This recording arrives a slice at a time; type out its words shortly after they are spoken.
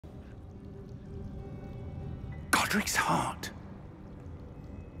Godric's heart.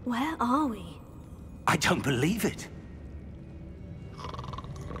 Where are we? I don't believe it.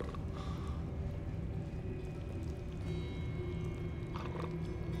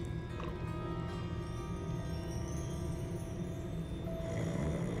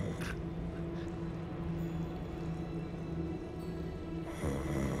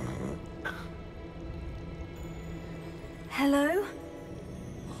 Hello?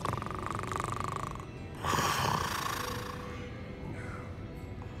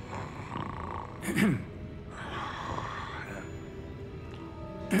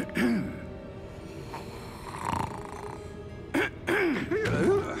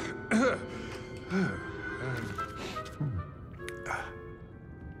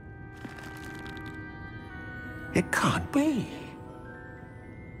 It can't be.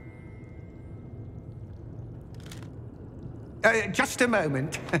 Just a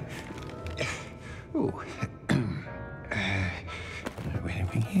moment. Oh. Where are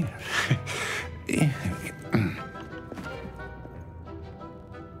we here?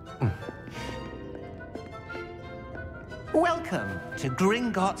 Welcome to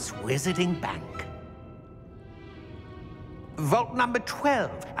Gringotts Wizarding Bank. Vault number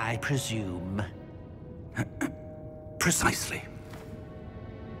 12, I presume. Precisely.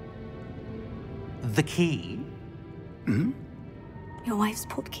 The key? Hmm? Your wife's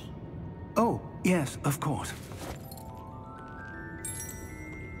portkey. Oh, yes, of course.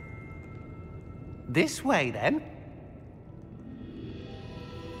 This way, then.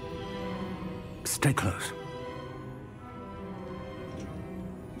 Stay close.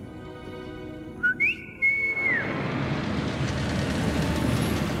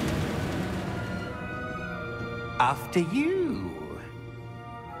 After you.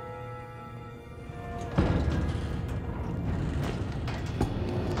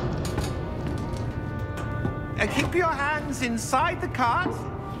 Keep your hands inside the cart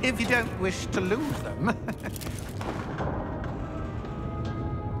if you don't wish to lose them.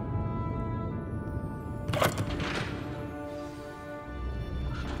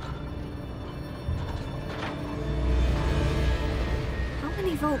 How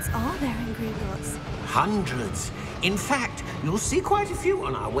many vaults are there in Gringotts? Hundreds. In fact, you'll see quite a few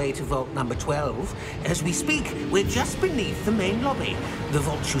on our way to vault number 12. As we speak, we're just beneath the main lobby. The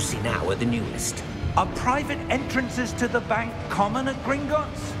vaults you see now are the newest. Are private entrances to the bank common at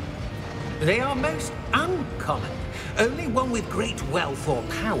Gringotts? They are most uncommon. Only one with great wealth or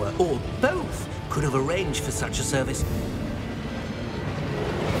power, or both, could have arranged for such a service.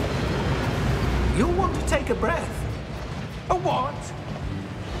 You'll want to take a breath. A what?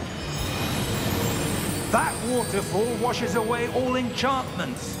 That waterfall washes away all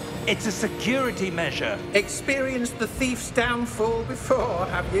enchantments. It's a security measure. Experienced the thief's downfall before,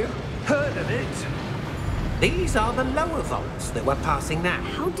 have you? Heard of it? These are the lower vaults that we're passing now.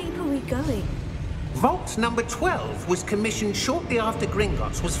 How deep are we going? Vault number 12 was commissioned shortly after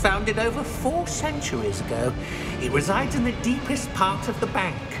Gringotts was founded over 4 centuries ago. It resides in the deepest part of the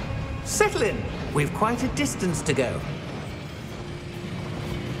bank. Settle in. We've quite a distance to go.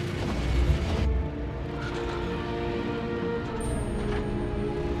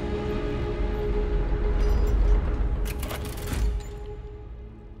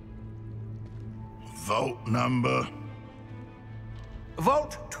 Vault number?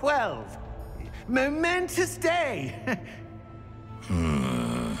 Vault 12. Momentous day.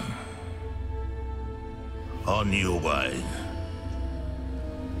 On your way.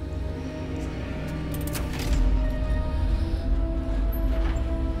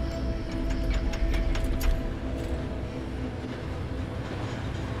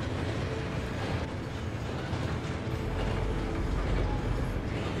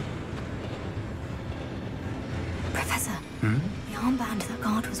 Professor, the armband that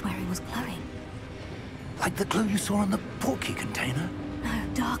guard was wearing was glowing. Like the glow you saw on the portkey container? No,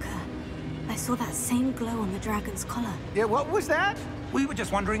 darker. I saw that same glow on the dragon's collar. Yeah, what was that? We were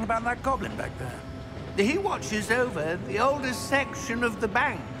just wondering about that goblin back there. He watches over the oldest section of the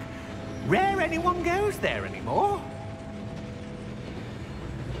bank. Rare anyone goes there anymore.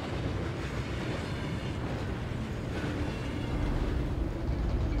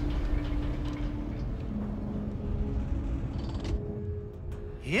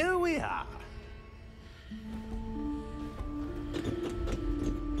 Here we are.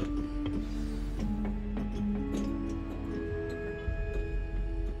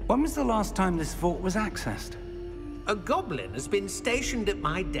 When was the last time this vault was accessed? A goblin has been stationed at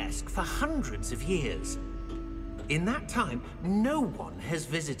my desk for hundreds of years. In that time, no one has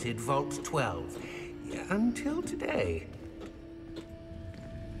visited Vault 12. Until today.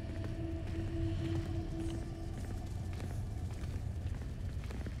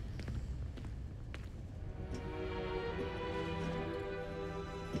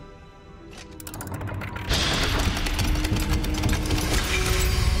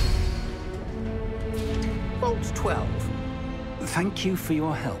 12. Thank you for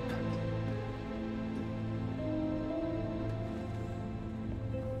your help.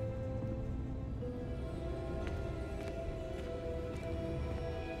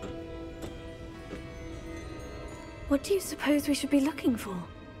 What do you suppose we should be looking for?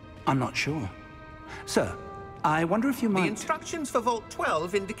 I'm not sure. Sir, I wonder if you The might... instructions for Vault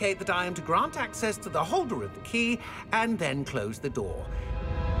 12 indicate that I am to grant access to the holder of the key and then close the door.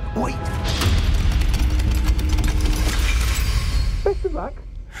 Wait! Best of luck.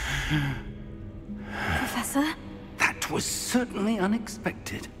 Professor? That was certainly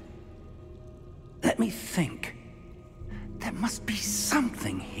unexpected. Let me think. There must be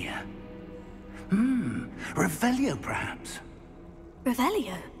something here. Revelio, perhaps?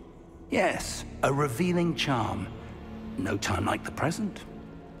 Revelio? Yes, a revealing charm. No time like the present.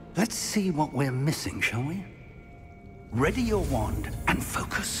 Let's see what we're missing, shall we? Ready your wand and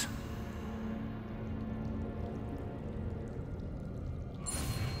focus.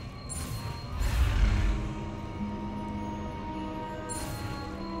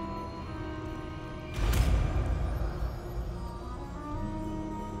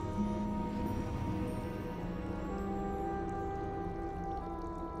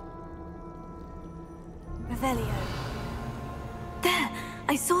 Revelio. There!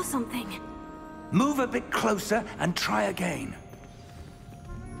 I saw something. Move a bit closer and try again.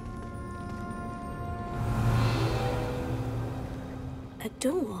 A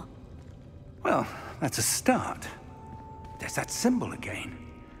door. Well, that's a start. There's that symbol again.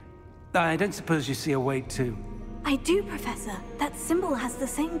 I don't suppose you see a way to... I do, Professor. That symbol has the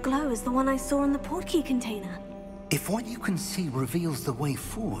same glow as the one I saw in the portkey container. If what you can see reveals the way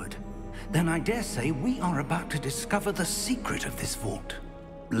forward, then I dare say we are about to discover the secret of this vault.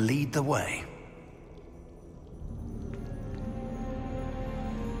 Lead the way.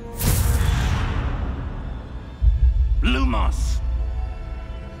 Lumos!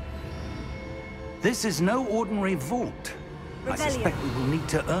 This is no ordinary vault. I suspect we will need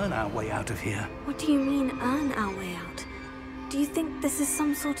to earn our way out of here. What do you mean, earn our way out? Do you think this is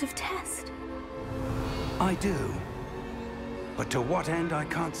some sort of test? I do. But to what end, I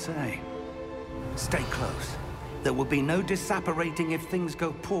can't say. Stay close. There will be no disapparating if things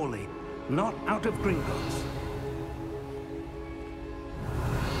go poorly. Not out of Gringotts.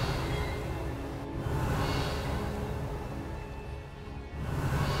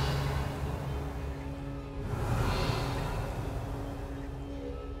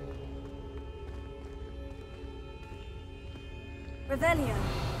 Revelio.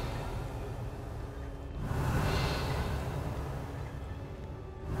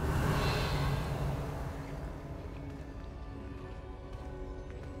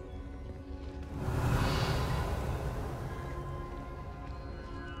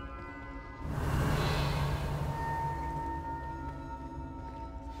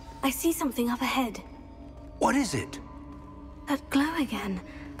 I see something up ahead. What is it? That glow again,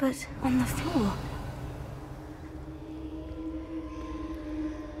 but on the floor.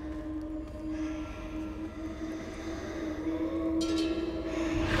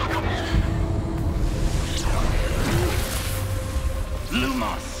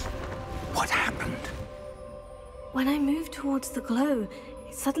 Lumos! What happened? When I moved towards the glow,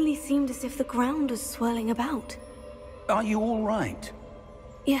 it suddenly seemed as if the ground was swirling about. Are you all right?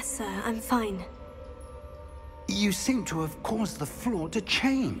 Yes, sir, I'm fine. You seem to have caused the floor to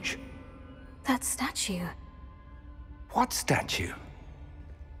change. That statue. What statue?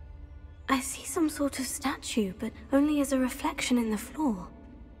 I see some sort of statue, but only as a reflection in the floor.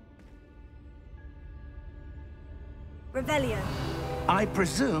 Revelio. I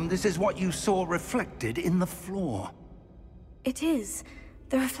presume this is what you saw reflected in the floor. It is.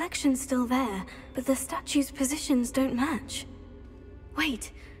 The reflection's still there, but the statue's positions don't match.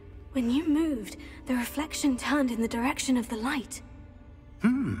 Wait. When you moved, the reflection turned in the direction of the light.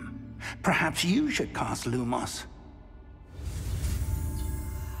 Perhaps you should cast Lumos.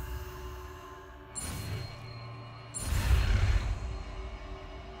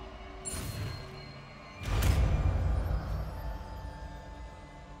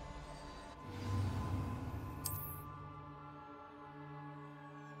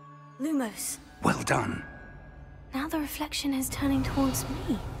 Lumos. Well done. Now the reflection is turning towards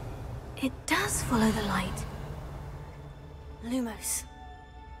me. It does follow the light. Lumos.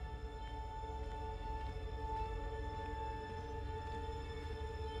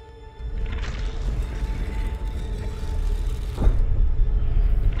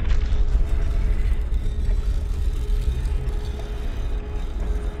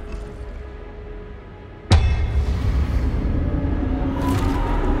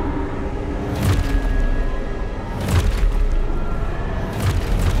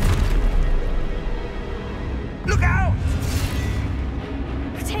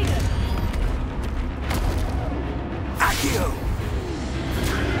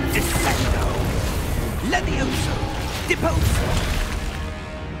 Levioso! Deposo!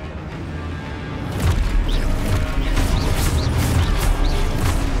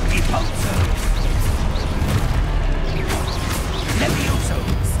 Deposo! Levioso!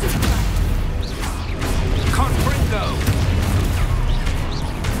 Confringo!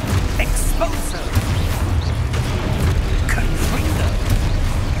 Exposo! Confringo!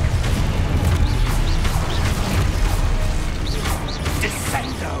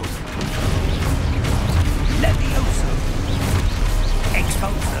 Descendo! Levioso!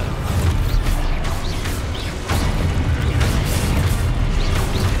 Exposo!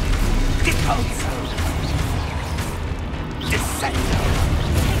 Deposo! Descendo!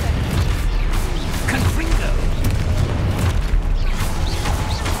 Confringo!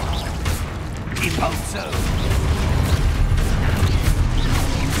 Deposo!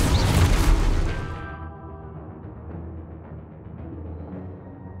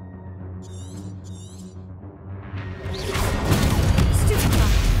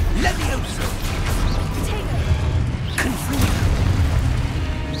 Levioso! Confringo!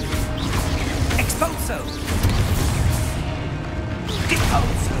 Exposo!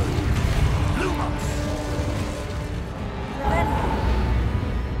 Deposo! Lumos!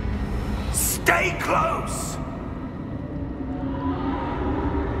 Stay close!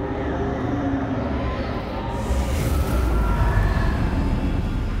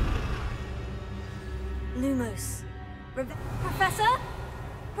 Lumos. Professor?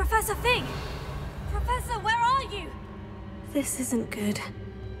 Professor Fig! Professor, where are you? This isn't good.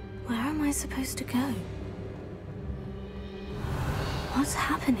 Where am I supposed to go? What's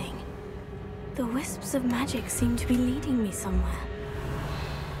happening? The wisps of magic seem to be leading me somewhere.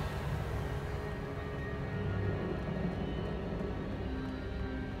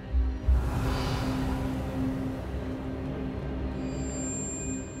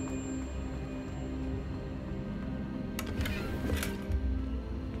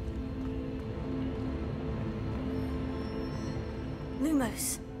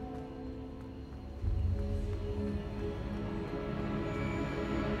 Lumos.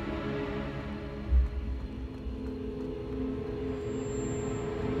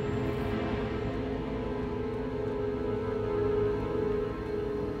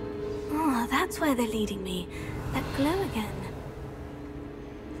 Oh, that's where they're leading me. That glow again.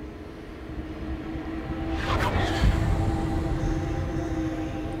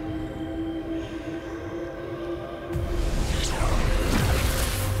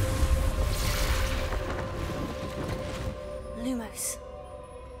 Lumos.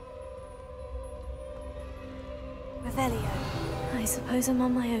 Revelio. I suppose I'm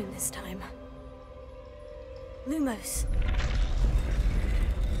on my own this time. Lumos.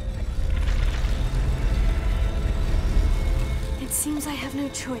 It seems I have no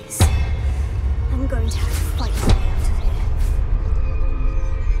choice. I'm going to have to fight my way out of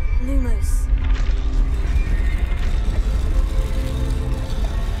here. Lumos.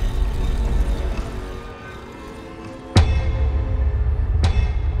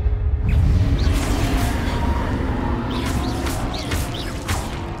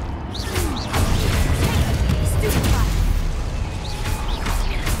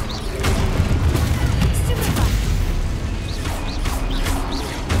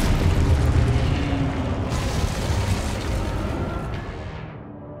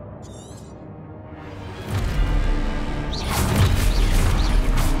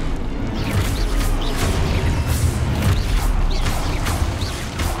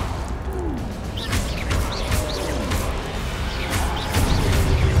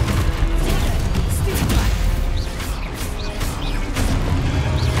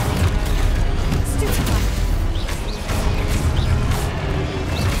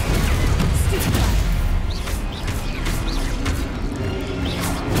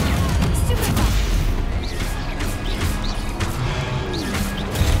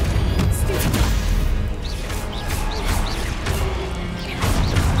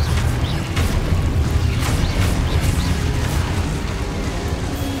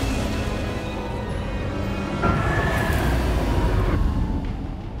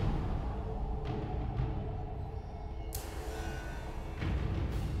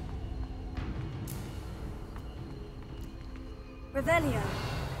 Revelio.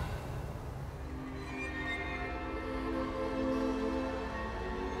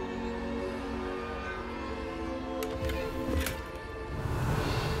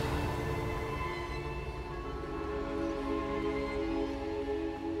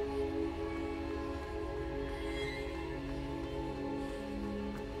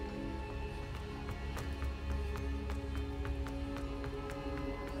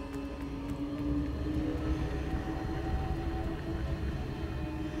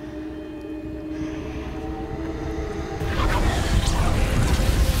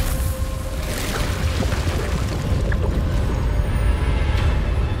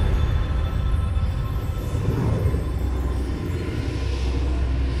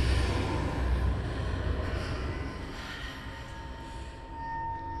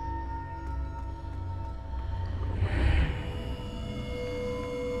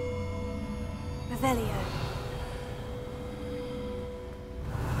 Revelio.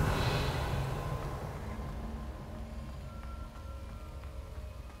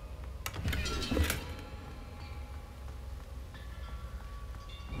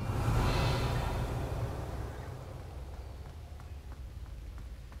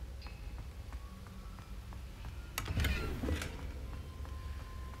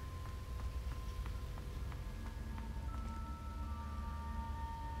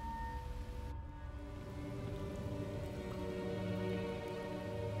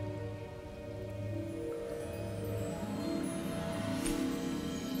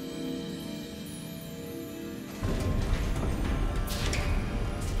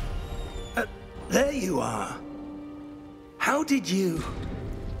 There you are. How did you...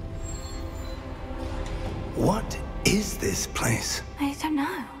 What is this place? I don't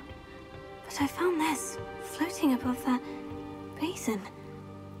know. But I found this floating above that basin.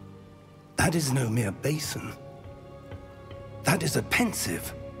 That is no mere basin. That is a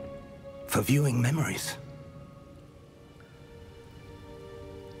pensive for viewing memories.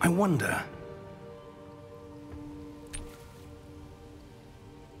 I wonder...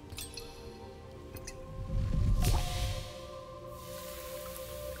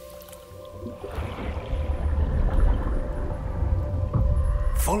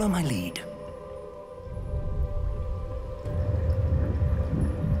 Follow my lead.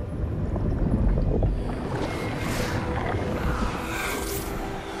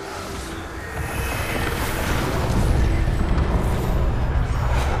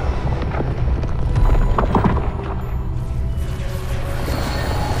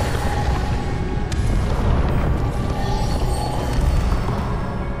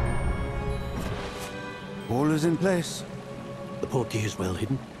 All is in place. The portkey is well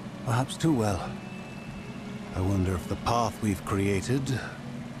hidden. Perhaps too well. I wonder if the path we've created...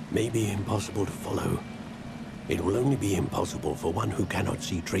 May be impossible to follow. It will only be impossible for one who cannot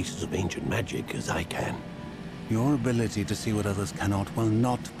see traces of ancient magic as I can. Your ability to see what others cannot will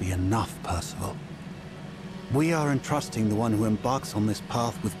not be enough, Percival. We are entrusting the one who embarks on this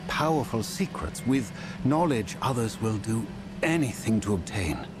path with powerful secrets, with knowledge others will do anything to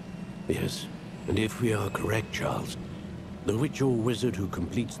obtain. Yes, and if we are correct, Charles, the witch or wizard who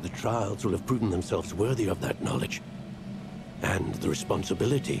completes the trials will have proven themselves worthy of that knowledge, and the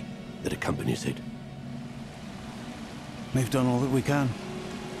responsibility that accompanies it. We've done all that we can.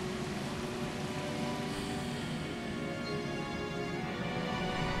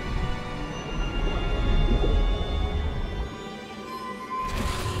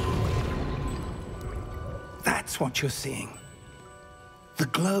 That's what you're seeing. The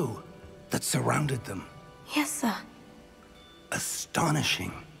glow that surrounded them. Yes, sir.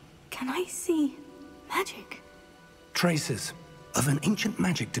 Astonishing. Can I see magic? Traces of an ancient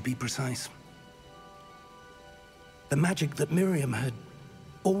magic, to be precise. The magic that Miriam had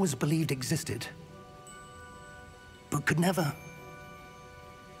always believed existed, but could never.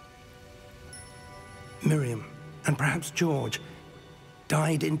 Miriam, and perhaps George,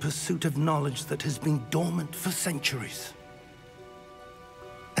 died in pursuit of knowledge that has been dormant for centuries.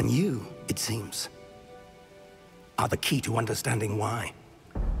 And you, it seems, are the key to understanding why.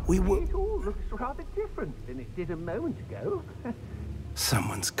 It all looks rather different than it did a moment ago.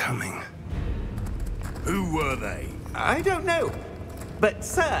 Someone's coming. Who were they? I don't know. But,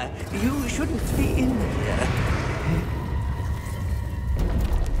 sir, you shouldn't be in here.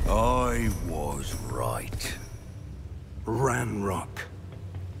 I was right. Ranrock.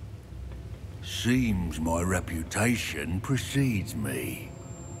 Seems my reputation precedes me.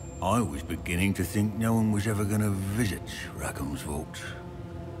 I was beginning to think no one was ever going to visit Rackham's vault.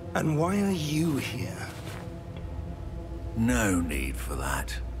 And why are you here? No need for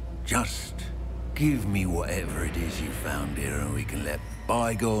that. Just give me whatever it is you found here and we can let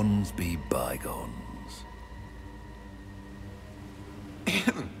bygones be bygones.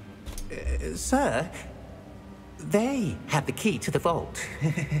 Sir, they have the key to the vault.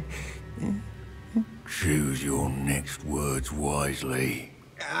 Choose your next words wisely.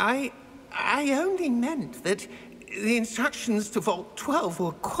 I only meant that the instructions to Vault 12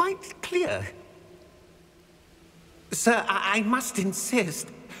 were quite clear. Sir, I must insist.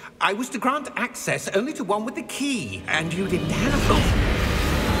 I was to grant access only to one with the key, and you didn't have them.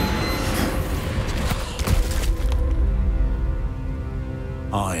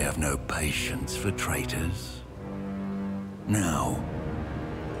 I have no patience for traitors. Now,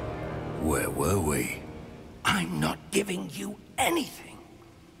 where were we? I'm not giving you anything.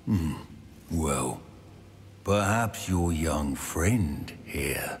 Well, perhaps your young friend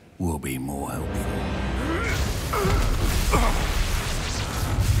here will be more helpful.